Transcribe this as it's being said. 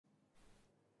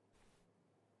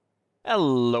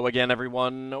Hello again,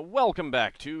 everyone. Welcome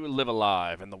back to Live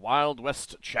Alive in the Wild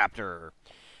West chapter.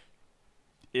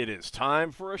 It is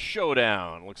time for a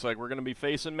showdown. Looks like we're going to be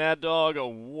facing Mad Dog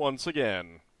once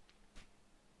again.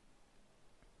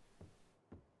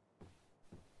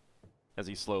 As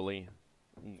he slowly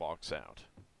walks out.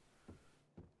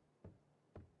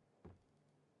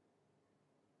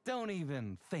 Don't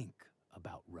even think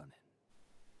about running.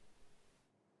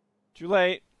 Too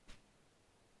late.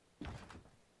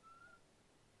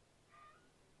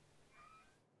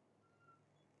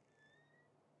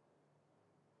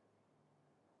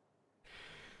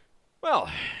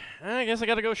 Well, I guess I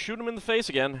gotta go shoot him in the face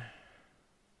again.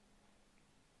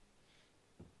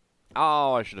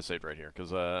 Oh, I should have saved right here, because,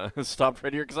 stopped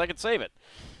right here, because I could save it.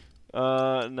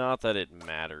 Not that it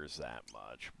matters that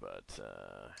much, but, go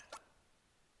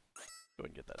ahead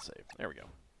and get that save. There we go.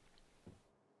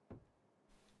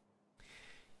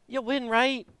 You win,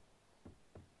 right?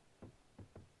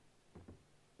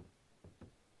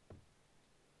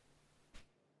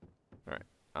 Alright.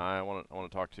 I want to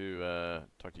talk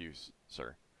to you,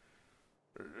 sir.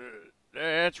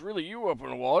 That's really you up on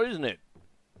the wall, isn't it?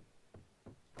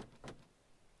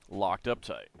 Locked up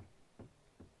tight.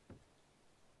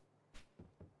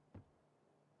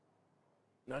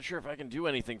 Not sure if I can do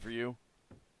anything for you.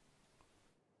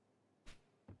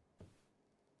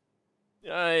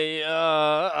 Do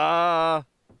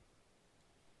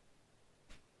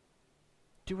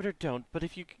it or don't, but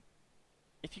if you're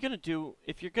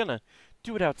gonna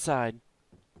do it outside.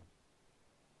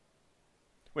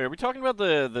 Wait, are we talking about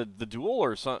the duel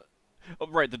or some? Oh,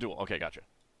 right, the duel. Okay, gotcha.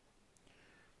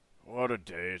 What a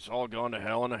day. It's all gone to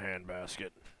hell in a handbasket.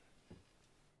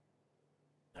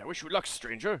 I wish you luck,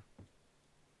 stranger.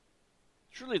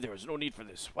 Surely there was no need for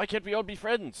this. Why can't we all be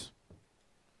friends?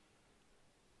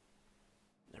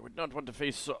 I would not want to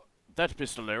face that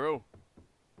pistolero.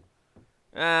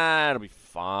 Ah, it'll be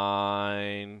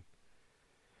fine.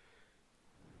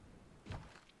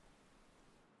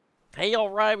 Hey,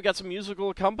 alright, we got some musical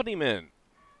accompaniment.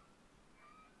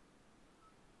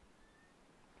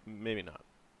 Maybe not.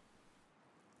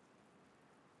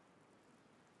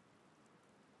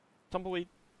 Tumbleweed.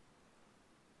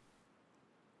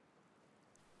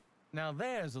 Now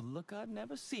there's a look I've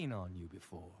never seen on you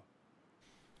before.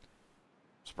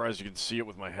 Surprised you can see it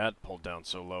with my hat pulled down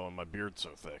so low and my beard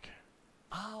so thick.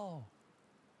 Oh,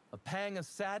 a pang of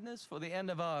sadness for the end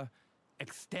of our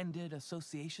extended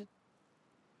association?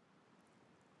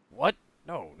 What?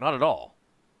 No, not at all.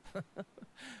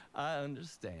 I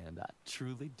understand, I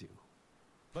truly do.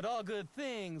 But all good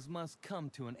things must come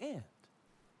to an end.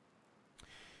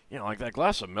 You know, like that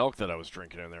glass of milk that I was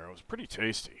drinking in there, it was pretty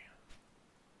tasty.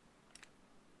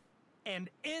 And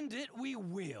end it we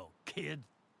will, kid.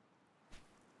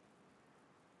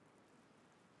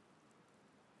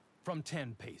 From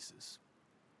 10 paces.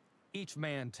 Each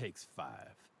man takes 5.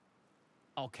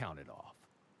 I'll count it off.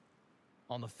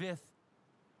 On the 5th,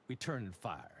 we turn and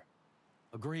fire.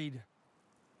 Agreed?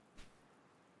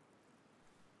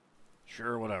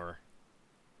 Sure, whatever.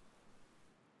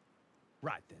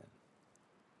 Right then.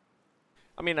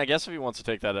 I mean, I guess if he wants to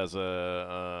take that as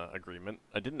a agreement.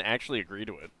 I didn't actually agree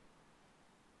to it.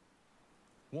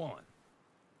 1,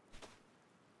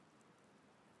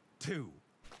 2,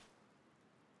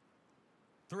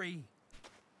 3,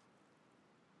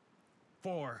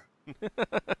 4. I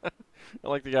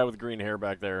like the guy with green hair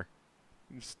back there.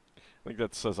 I think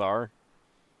that's Cesar.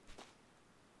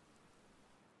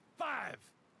 5.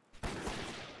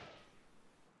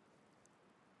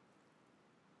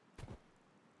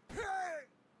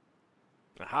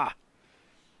 Aha!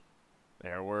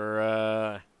 There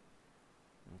were,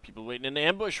 people waiting in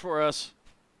ambush for us.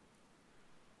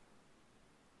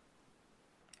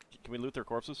 Can we loot their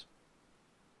corpses?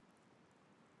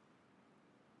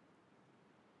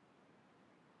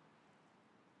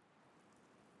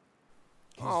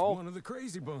 He's one of the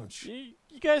crazy bunch.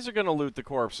 You guys are gonna loot the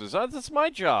corpses. That's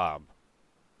my job.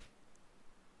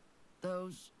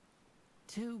 Those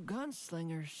 2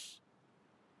 gunslingers.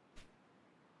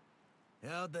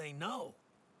 How'd they know?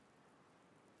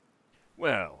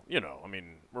 Well, you know, I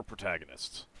mean, we're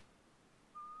protagonists.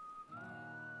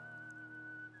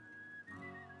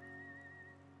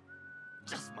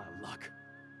 Just my luck.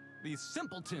 These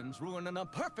simpletons ruining a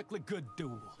perfectly good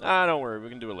duel. Ah, don't worry. We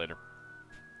can do it later.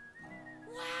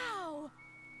 Wow!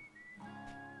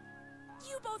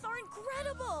 You both are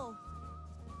incredible!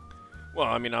 Well,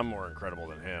 I mean, I'm more incredible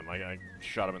than him. I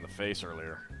shot him in the face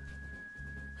earlier.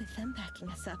 With them backing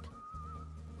us up,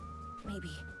 maybe,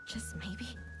 just maybe,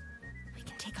 we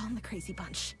can take on the crazy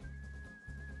bunch.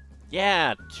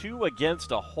 Yeah, 2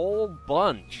 against a whole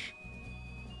bunch.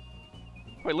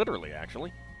 Quite literally,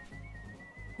 actually.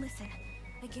 Listen,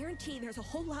 I guarantee there's a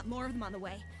whole lot more of them on the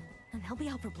way. And they'll be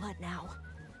out for blood now.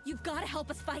 You've got to help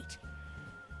us fight.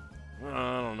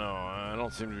 I don't know. I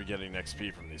don't seem to be getting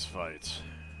XP from these fights.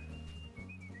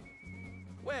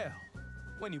 Well,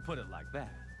 when you put it like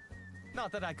that.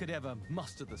 Not that I could ever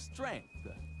muster the strength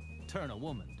to turn a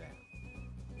woman down.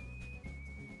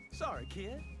 Sorry,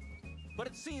 kid. But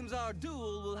it seems our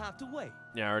duel will have to wait.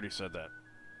 Yeah, I already said that.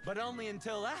 But only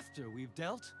until after we've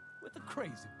dealt with the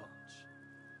crazy bunch.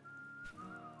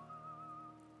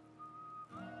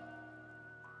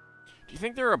 Do you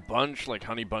think there are a bunch, like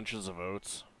honey bunches of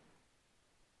oats?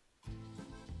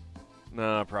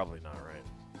 No, probably not, right?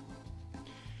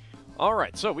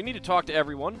 Alright, so we need to talk to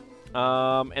everyone.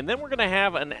 And then we're going to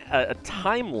have a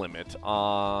time limit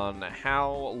on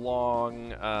how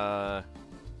long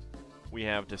we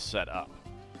have to set up.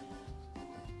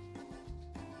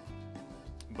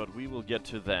 But we will get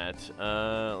to that.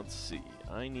 Let's see.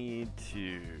 I need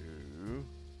to...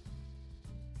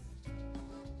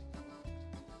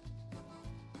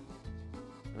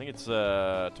 I think it's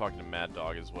talking to Mad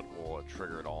Dog is what will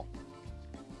trigger it all.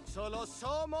 Solo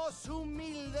somos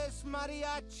humildes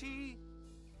mariachi.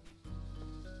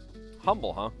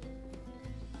 Humble, huh?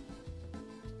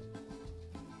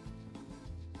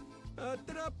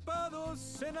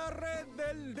 Atrapados en la red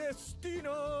del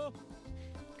destino.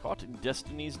 Caught in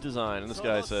Destiny's design. And this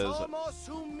guy says, Somos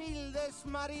humildes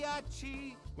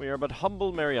mariachi. we are but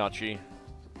humble mariachi.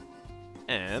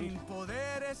 And... Sin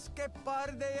poderes que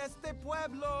par de este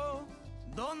pueblo,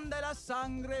 donde la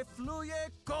sangre fluye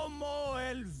como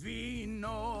el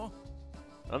vino.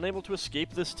 unable to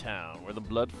escape this town, where the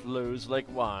blood flows like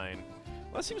wine.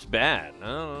 Well, that seems bad. I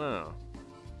don't know.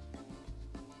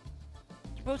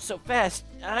 You're both so fast.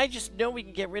 I just know we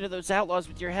can get rid of those outlaws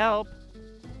with your help.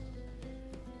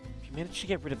 If you manage to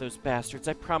get rid of those bastards,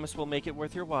 I promise we'll make it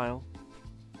worth your while.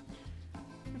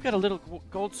 We've got a little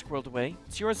gold squirreled away.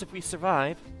 It's yours if we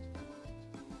survive.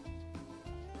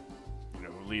 You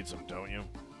know who leads them, don't you?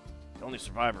 The only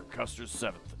survivor, Custer's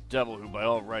seventh, the devil who by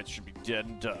all rights should be dead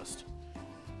in dust.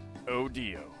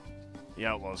 Dio. The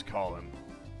outlaws call him.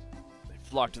 They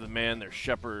flock to the man, their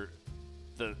shepherd...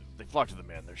 They flock to the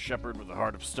man, their shepherd with a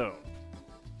heart of stone.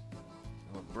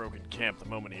 He'll have broken camp the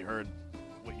moment he heard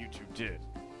what you two did.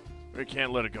 We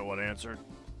can't let it go unanswered.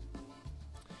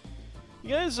 You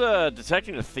guys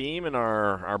detecting a theme in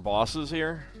our bosses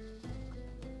here?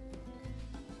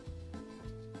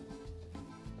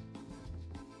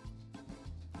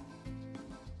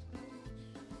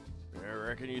 I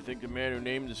reckon you think the man who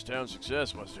named this town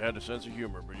success must have had a sense of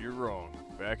humor, but you're wrong.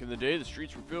 Back in the day, the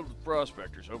streets were filled with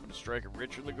prospectors hoping to strike it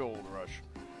rich in the gold rush.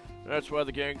 That's why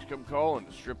the gangs come calling,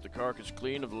 to strip the carcass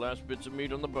clean of the last bits of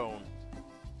meat on the bone.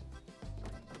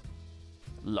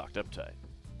 Locked up tight.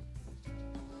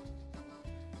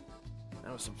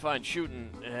 That was some fine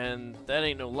shooting, and that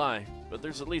ain't no lie, but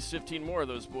there's at least 15 more of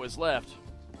those boys left.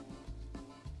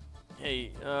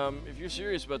 Hey, if you're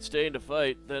serious about staying to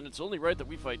fight, then it's only right that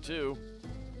we fight too.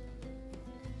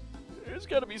 There's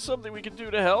gotta be something we can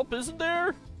do to help, isn't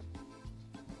there?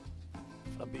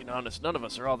 If I'm being honest, none of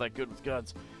us are all that good with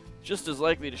guns. Just as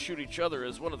likely to shoot each other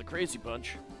as one of the crazy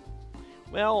bunch.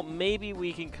 Well, maybe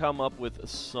we can come up with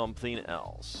something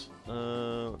else.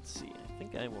 Let's see. I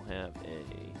think I will have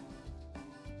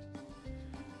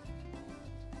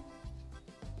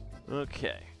a...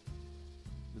 Okay.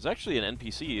 There's actually an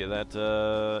NPC that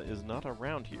is not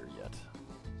around here yet.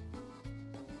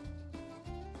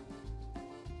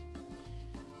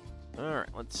 Alright,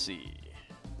 let's see.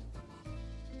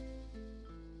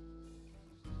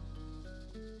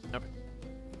 Okay.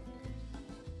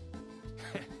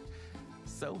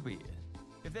 So be it.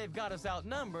 If they've got us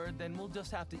outnumbered, then we'll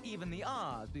just have to even the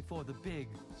odds before the big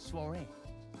soiree.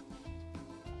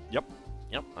 Yep.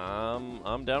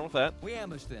 I'm down with that. We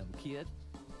ambush them, kid.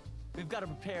 We've got to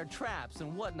prepare traps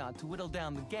and whatnot to whittle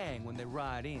down the gang when they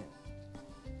ride in.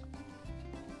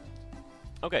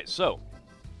 Okay, so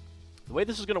the way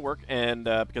this is going to work, and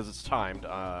because it's timed,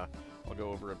 I'll go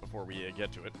over it before we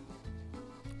get to it.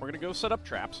 We're going to go set up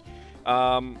traps.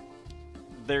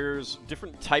 There's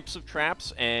different types of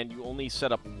traps, and you only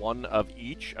set up one of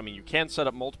each. I mean, you can set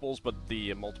up multiples, but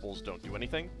the multiples don't do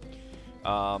anything.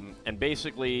 And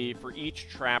basically, for each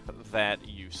trap that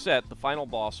you set, the final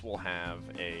boss will have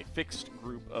a fixed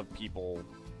group of people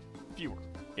fewer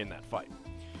in that fight.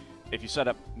 If you set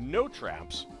up no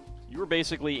traps, you're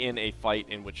basically in a fight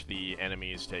in which the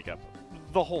enemies take up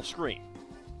the whole screen.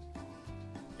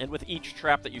 And with each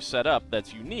trap that you set up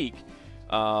that's unique,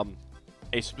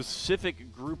 a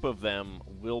specific group of them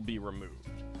will be removed.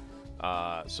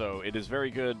 So it is very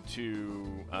good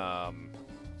to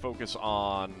focus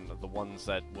on the ones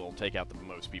that will take out the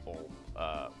most people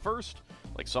first.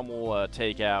 Like, some will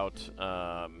take out,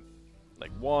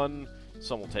 like, 1,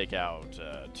 some will take out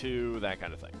 2, that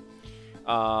kind of thing.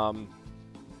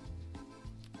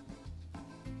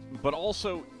 But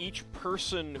also, each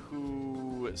person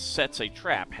who sets a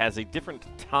trap has a different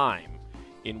time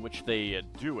in which they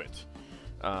do it.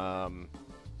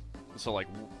 So, like,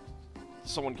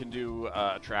 someone can do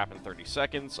a trap in 30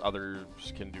 seconds,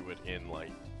 others can do it in,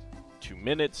 like, 2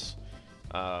 minutes.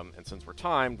 And since we're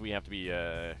timed, we have to be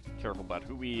careful about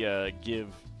who we give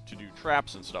to do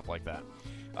traps and stuff like that.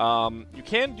 You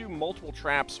can do multiple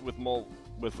traps with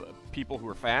people who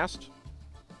are fast,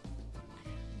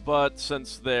 but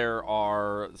since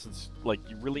like,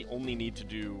 you really only need to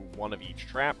do 1 of each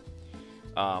trap,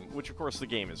 which of course the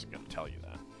game isn't going to tell you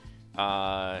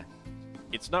that.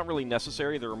 It's not really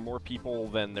necessary. There are more people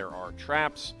than there are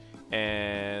traps,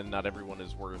 and not everyone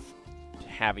is worth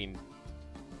having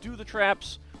do the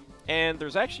traps. And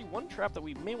there's actually 1 trap that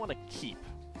we may want to keep,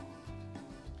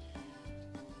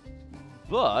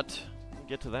 but we'll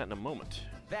get to that in a moment.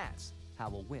 That's how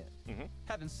we'll win. Mm-hmm.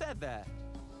 Having said that,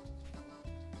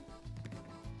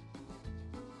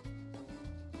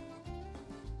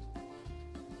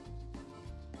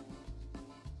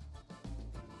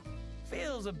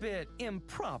 feels a bit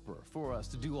improper for us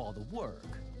to do all the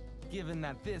work, given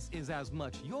that this is as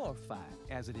much your fight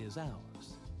as it is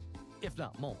ours, if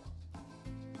not more.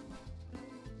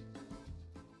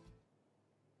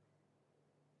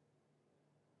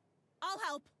 I'll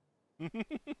help.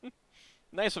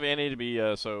 Nice of Annie to be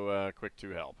so quick to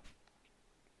help.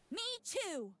 Me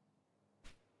too.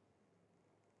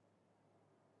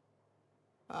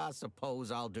 I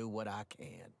suppose I'll do what I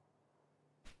can.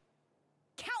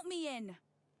 Count me in.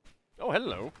 Oh,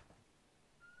 hello.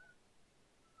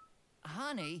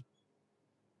 Honey,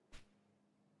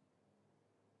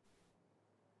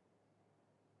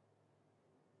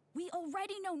 We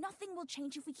already know nothing will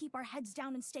change if we keep our heads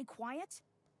down and stay quiet.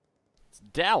 It's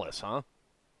Dallas, huh?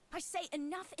 I say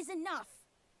enough is enough.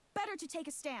 Better to take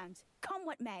a stand, come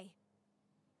what may.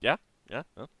 Yeah,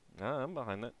 I'm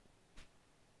behind that.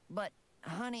 but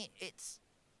honey, it's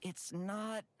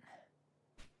not.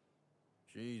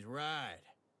 She's right.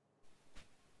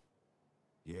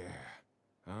 Yeah,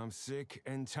 I'm sick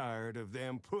and tired of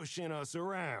them pushing us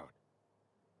around.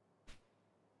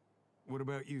 What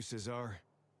about you, Cesar?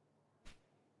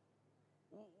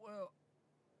 Well,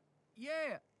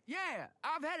 yeah,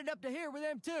 I've had it up to here with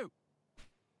them too.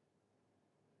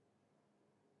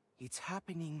 It's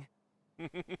happening.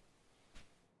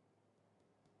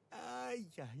 I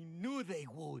knew they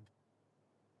would.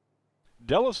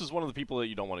 Delos is one of the people that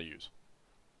you don't want to use.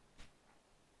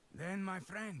 Then, my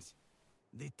friends,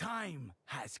 the time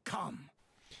has come.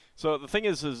 So the thing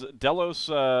is Delos,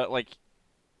 like,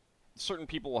 certain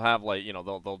people will have, like, you know,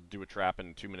 they'll do a trap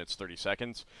in 2 minutes 30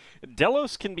 seconds.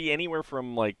 Delos can be anywhere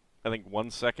from, like, I think 1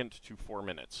 second to 4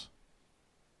 minutes.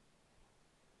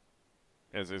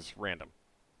 As is random.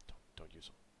 Don't use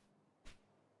them.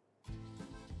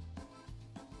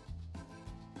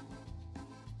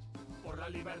 Por la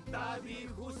libertad y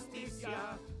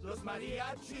justicia, los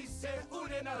mariachis se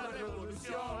unen a la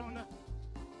revolución.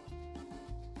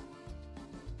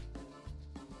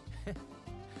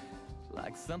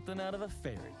 Like something out of a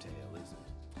fairy tale, isn't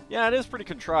it? Yeah, it is pretty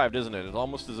contrived, isn't it? It's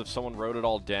almost as if someone wrote it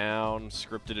all down,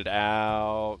 scripted it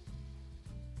out.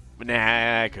 But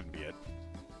nah, it couldn't be it.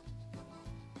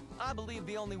 I believe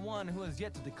the only one who has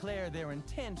yet to declare their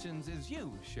intentions is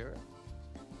you, Sheriff.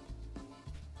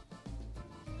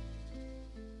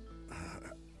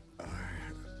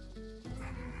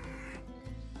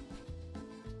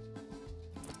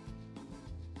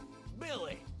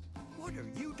 Billy, what are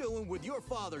you doing with your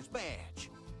father's badge?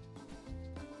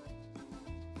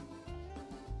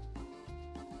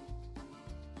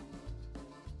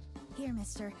 Here,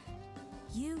 mister.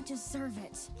 You deserve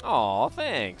it. Aw,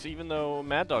 thanks, even though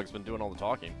Mad Dog's been doing all the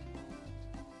talking.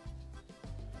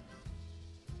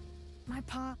 My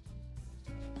pa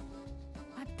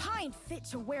ain't fit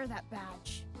to wear that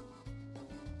badge.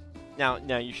 Now,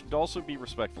 you should also be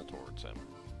respectful towards him.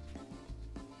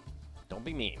 Don't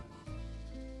be mean.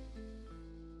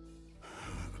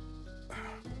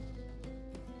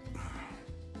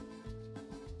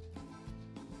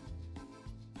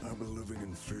 I've been living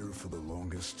in fear for the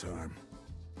longest time.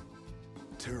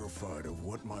 Terrified of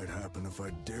what might happen if I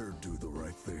dared do the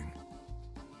right thing.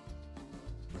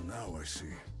 But now I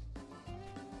see.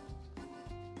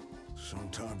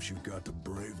 Sometimes you've got to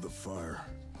brave the fire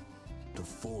to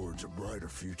forge a brighter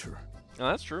future. Oh,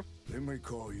 that's true. They may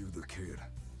call you the kid.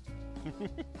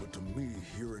 But to me,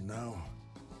 here and now,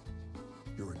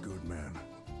 you're a good man.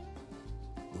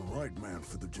 right man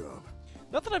for the job.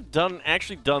 Not that I've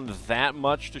actually done that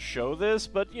much to show this,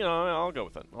 but, you know, I'll go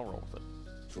with it. I'll roll with it.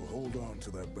 So hold on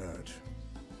to that badge.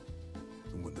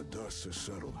 And when the dust has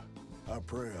settled, I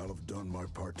pray I'll have done my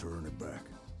part to earn it back.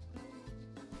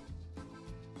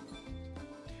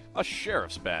 A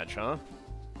sheriff's badge, huh?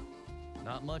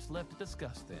 Not much left to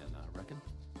discuss then, I reckon.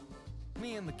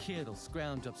 Me and the kid will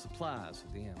scrounge up supplies for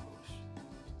the ambush.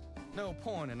 No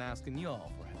point in asking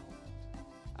y'all for help.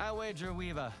 I wager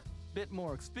we've a bit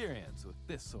more experience with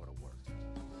this sort of work.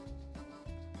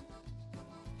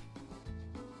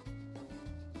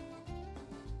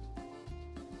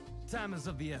 Time is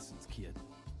of the essence, kid.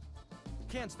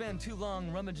 Can't spend too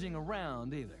long rummaging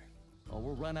around either, or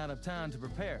we'll run out of time to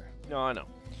prepare. No, I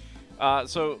know.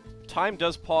 So, time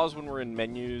does pause when we're in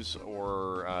menus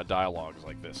or dialogues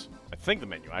like this. I think the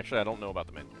menu. Actually, I don't know about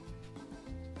the menu.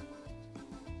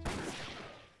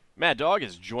 Mad Dog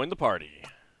has joined the party.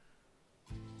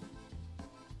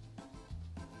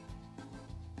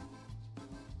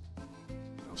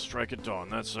 They'll strike at dawn.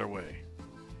 That's their way.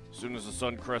 As soon as the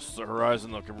sun crests the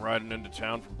horizon, they'll come riding into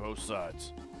town from both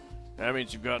sides. That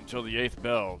means you've got until the 8th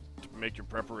bell to make your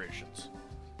preparations.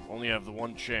 Only have the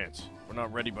one chance. We're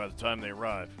not ready by the time they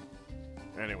arrive.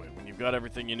 Anyway, when you've got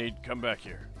everything you need, come back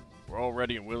here. We're all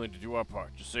ready and willing to do our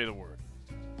part. Just say the word.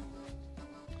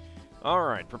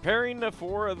 Alright, preparing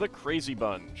for the Crazy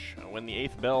Bunch. When the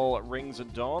 8th bell rings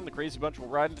at dawn, the Crazy Bunch will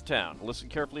ride into town. Listen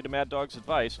carefully to Mad Dog's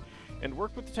advice, and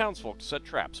work with the townsfolk to set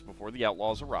traps before the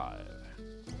outlaws arrive.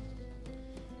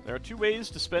 There are 2 ways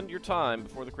to spend your time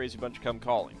before the Crazy Bunch come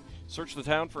calling. Search the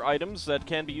town for items that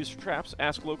can be used for traps.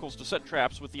 Ask locals to set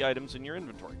traps with the items in your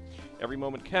inventory. Every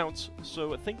moment counts,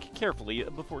 so think carefully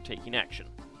before taking action.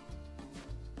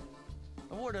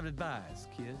 A word of advice,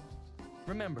 kid.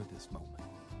 Remember this moment.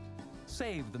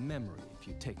 Save the memory if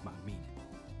you take my meaning.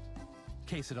 In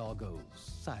case it all goes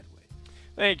sideways.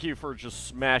 Thank you for just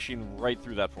smashing right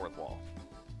through that 4th wall.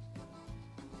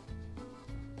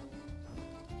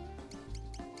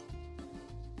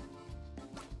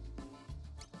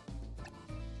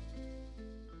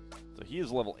 So he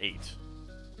is level 8.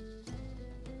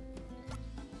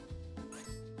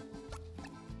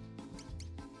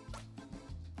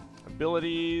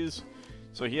 Abilities.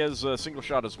 So he has a single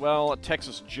shot as well. A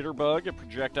Texas Jitterbug, a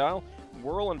projectile.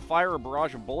 Whirl and fire a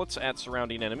barrage of bullets at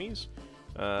surrounding enemies.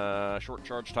 Short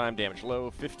charge time, damage low.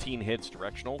 15 hits,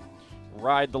 directional.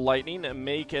 Ride the lightning and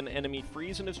make an enemy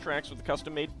freeze in his tracks with a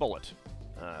custom-made bullet.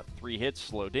 3 hits,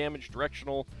 slow damage,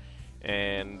 directional.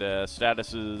 And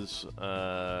statuses,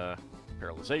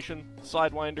 paralyzation,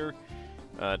 sidewinder,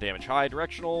 damage high,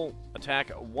 directional.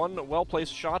 Attack 1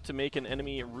 well-placed shot to make an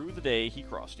enemy rue the day he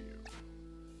crossed you.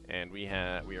 And we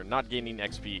are not gaining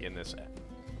XP in this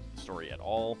story at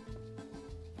all.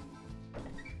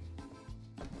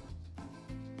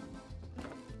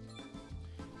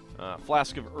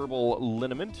 Flask of herbal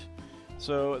liniment.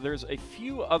 So there's a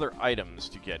few other items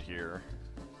to get here.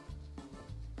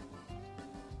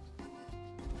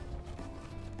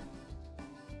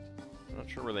 I'm not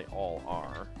sure where they all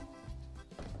are.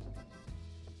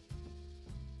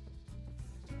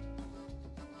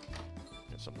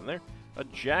 There's something there. A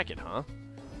jacket, huh?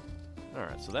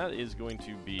 Alright, so that is going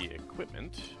to be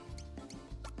equipment.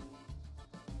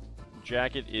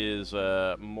 Jacket is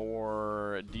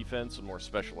more defense and more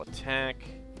special attack.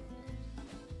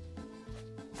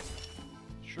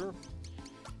 Sure.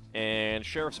 And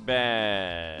Sheriff's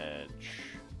Badge.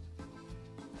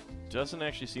 Doesn't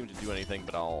actually seem to do anything,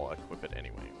 but I'll equip it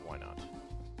anyway. Why not?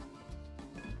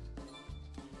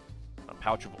 A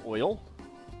pouch of oil.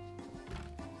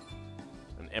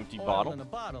 Empty bottle. Oil in a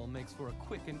bottle makes for a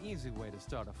quick and easy way to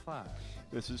start a fire.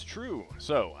 This is true.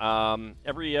 So,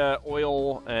 every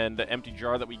oil and empty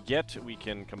jar that we get, we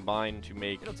can combine to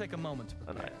make... It'll take a moment to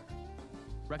prepare.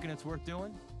 Reckon it's worth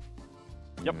doing?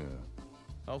 Yep.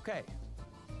 Yeah. Okay.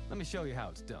 Let me show you how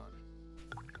it's done.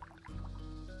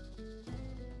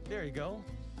 There you go.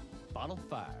 Bottle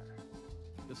fire.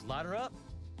 Just light her up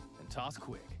and toss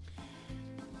quick.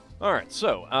 Alright,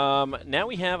 so, now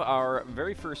we have our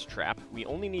very first trap. We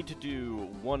only need to do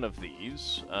 1 of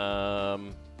these. So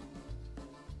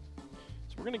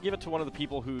we're going to give it to one of the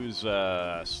people who's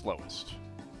slowest.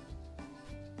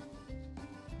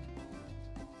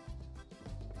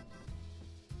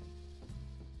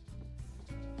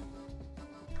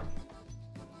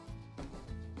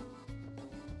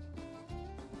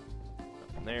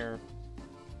 Nothing there.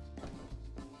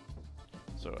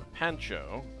 So,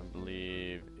 Pancho, I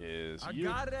believe, is you.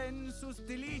 Agarren sus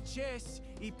tiliches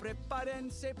y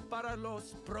prepárense para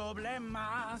los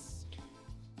problemas.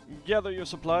 Gather your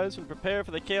supplies and prepare for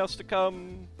the chaos to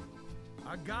come.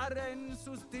 Agarren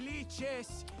sus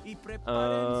tiliches y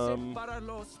prepárense para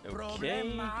los okay.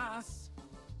 problemas.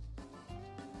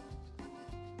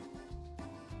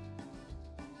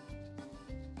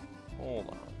 Hold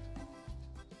on.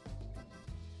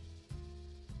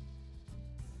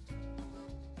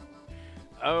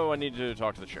 Oh, I need to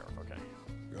talk to the sheriff. Okay.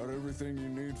 Got everything you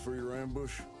need for your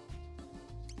ambush?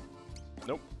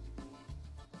 Nope.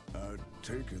 I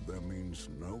take it that means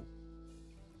no?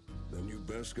 Then you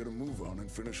best get a move on and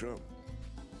finish up.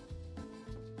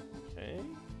 Okay.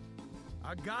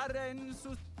 Agarren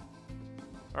sus...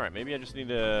 Alright, maybe I just need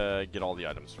to get all the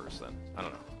items first then. I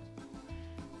don't know.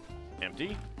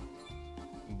 Empty.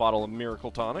 Bottle of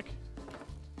Miracle Tonic.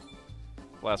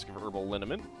 Flask of Herbal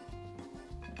Liniment.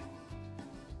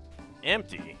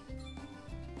 Empty.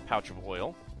 Pouch of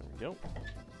oil. There we go.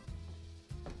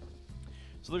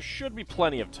 So there should be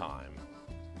plenty of time.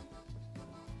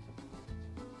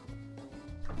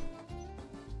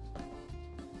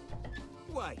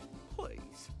 Wait,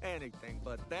 please. Anything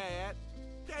but that.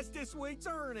 That's this week's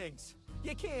earnings.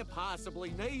 You can't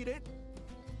possibly need it.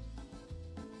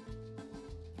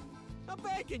 I'm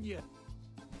begging you.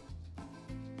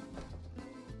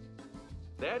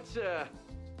 That's,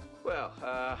 well,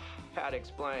 how to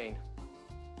explain?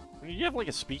 You have like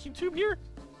a speaking tube here?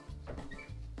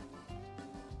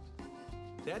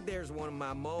 That there's one of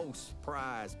my most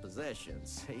prized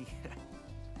possessions. See?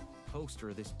 Poster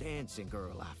of this dancing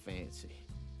girl I fancy.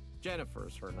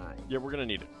 Jennifer's her name. Yeah, we're gonna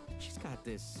need it. She's got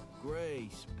this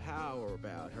grace, power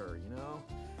about her, you know?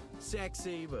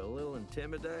 Sexy, but a little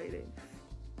intimidating.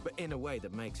 But in a way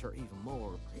that makes her even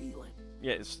more appealing.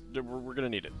 Yeah, we're gonna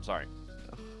need it. Sorry.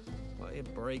 Well,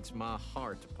 it breaks my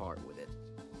heart to part with it.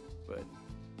 But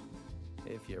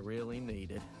if you really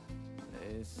need it,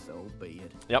 so be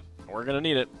it. Yep, we're gonna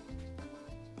need it.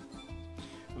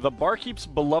 The barkeep's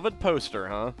beloved poster,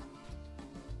 huh?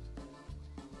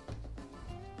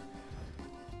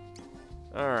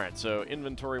 Alright, so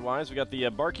inventory-wise, we got the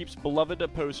barkeep's beloved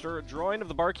poster, a drawing of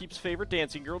the barkeep's favorite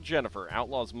dancing girl, Jennifer.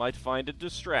 Outlaws might find it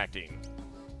distracting.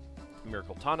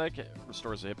 Miracle Tonic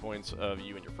restores the hit points of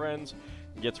you and your friends,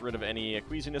 gets rid of any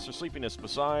queasiness or sleepiness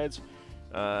besides.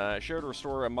 Share to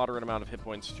restore a moderate amount of hit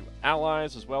points to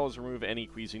allies, as well as remove any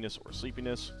queasiness or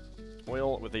sleepiness.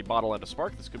 Oil with a bottle and a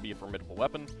spark. This could be a formidable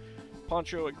weapon.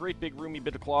 Poncho, a great big roomy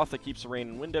bit of cloth that keeps the rain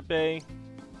and wind at bay.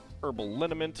 Herbal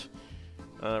liniment.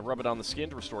 Rub it on the skin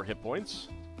to restore hit points.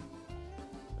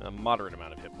 A moderate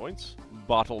amount of hit points.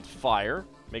 Bottled fire.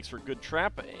 Makes for a good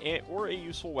trap or a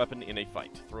useful weapon in a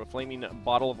fight. Throw a flaming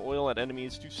bottle of oil at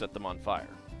enemies to set them on fire.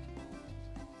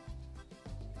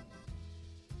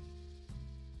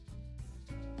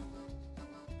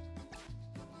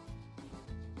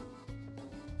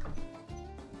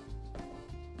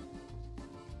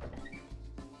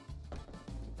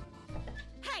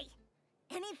 Hey!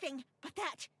 Anything but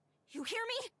that. You hear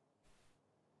me?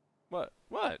 What?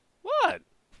 What? What?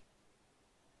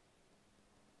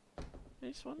 I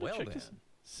just wanted to Well check then. this.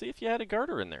 See if you had a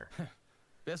garter in there.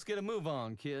 Best get a move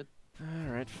on, kid.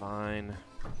 Alright, fine.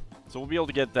 So we'll be able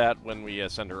to get that when we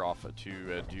send her off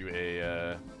to do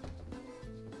a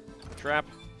trap.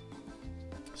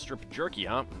 Strip of jerky,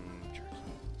 huh? Jerky.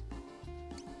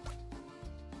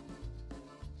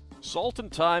 Salt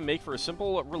and thyme make for a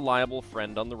simple, reliable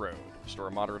friend on the road. Restore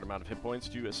a moderate amount of hit points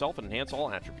to self and enhance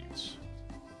all attributes.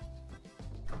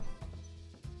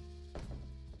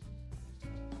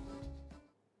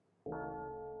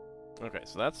 Okay,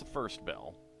 so that's the first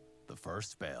bell. The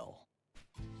first bell.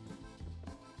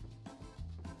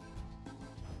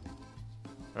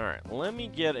 Alright, let me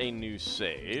get a new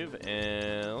save,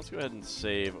 and let's go ahead and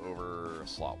save over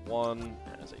slot 1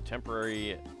 as a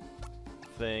temporary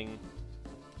thing.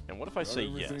 And what if I say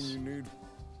everything yes? you need?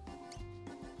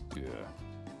 Yeah.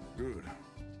 Good.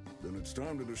 Then it's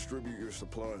time to distribute your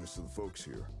supplies to the folks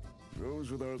here.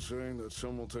 Goes without saying that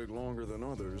some will take longer than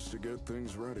others to get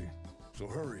things ready. So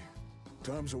hurry.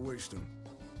 Time's a-wasting.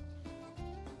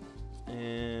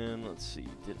 And let's see,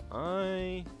 did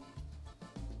I...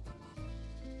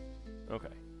 Okay.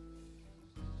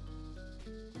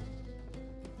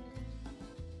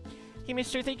 Hey,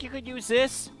 mister, think you could use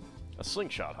this? A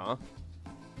slingshot, huh?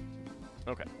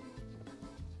 Okay.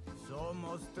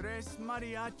 Somos tres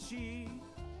mariachi.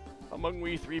 Among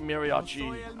we three Yo soy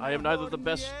mariachi, el I am neither mejor the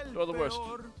best ni el nor the worst.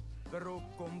 peor, pero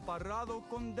comparado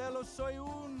con Delos soy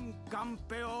un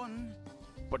campeón.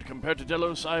 But compared to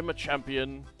Delos, I am a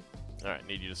champion. Alright,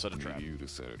 need you to set a trap. you to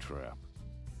set a trap.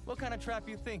 What kind of trap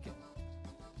you thinking?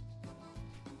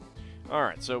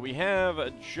 Alright, so we have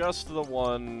just the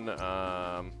one,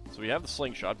 so we have the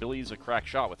slingshot. Billy's a crack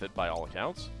shot with it, by all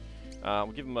accounts.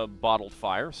 We'll give him a bottled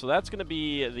fire. So that's going to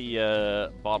be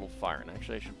the bottled fire. And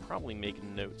actually, I should probably make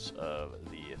notes of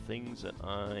the things that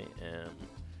I am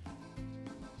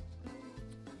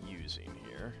using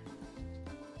here.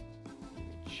 Give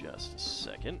me just a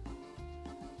second.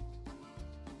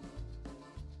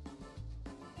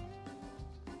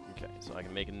 Okay, so I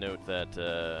can make a note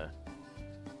that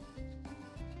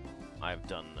I've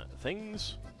done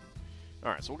things.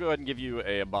 Alright, so we'll go ahead and give you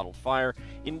a bottled fire.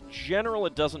 In general,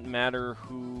 it doesn't matter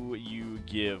who you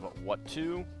give what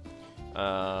to.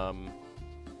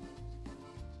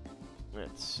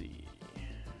 Let's see.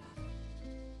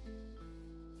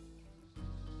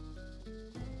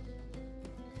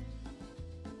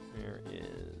 There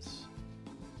is...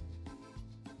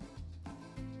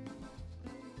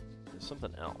 There's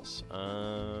something else.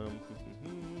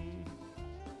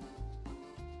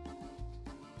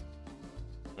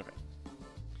 Okay.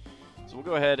 So we'll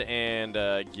go ahead and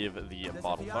give the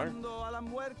bottle fire.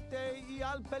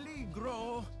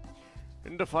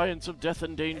 In defiance of death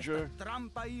and danger,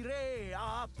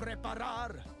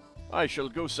 I shall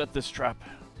go set this trap.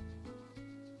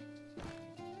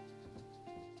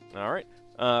 Alright.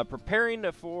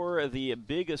 Preparing for the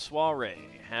big soiree.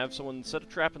 Have someone set a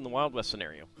trap in the Wild West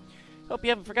scenario. Hope you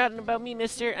haven't forgotten about me,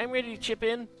 mister. I'm ready to chip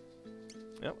in.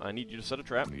 Yep, I need you to set a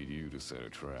trap. Need you to set a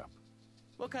trap.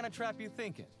 What kind of trap you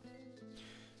thinking?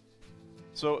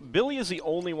 So, Billy is the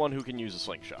only one who can use a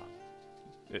slingshot.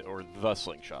 Or the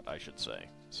slingshot, I should say.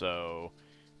 So,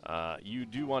 you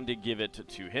do want to give it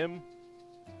to him.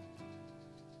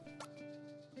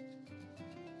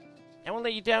 I won't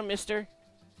let you down, mister.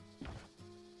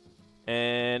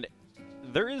 And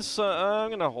there is... I'm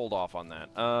going to hold off on that.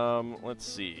 Let's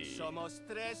see.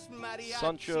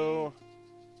 Sancho...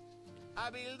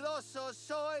 Habilidoso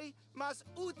soy, más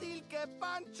útil que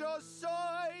Pancho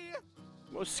soy.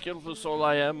 Most skillful soul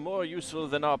I am, more useful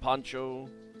than our Pancho.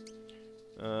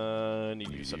 Need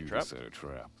you to set a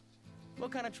trap. What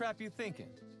kind of trap you thinking?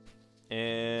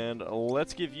 And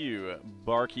let's give you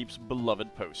Barkeep's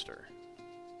beloved poster.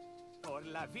 Por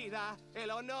la vida, el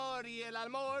honor y el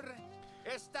amor,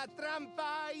 esta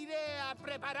trampa iré a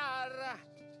preparar.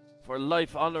 For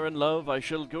life, honor, and love, I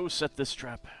shall go set this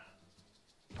trap.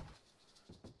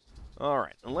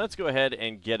 Alright, and let's go ahead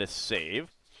and get a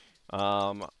save.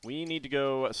 We need to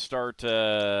go start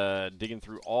digging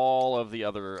through all of the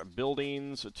other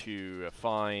buildings to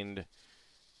find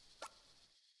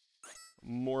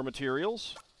more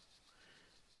materials.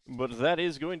 But that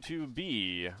is going to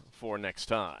be for next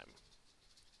time.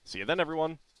 See you then,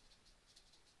 everyone.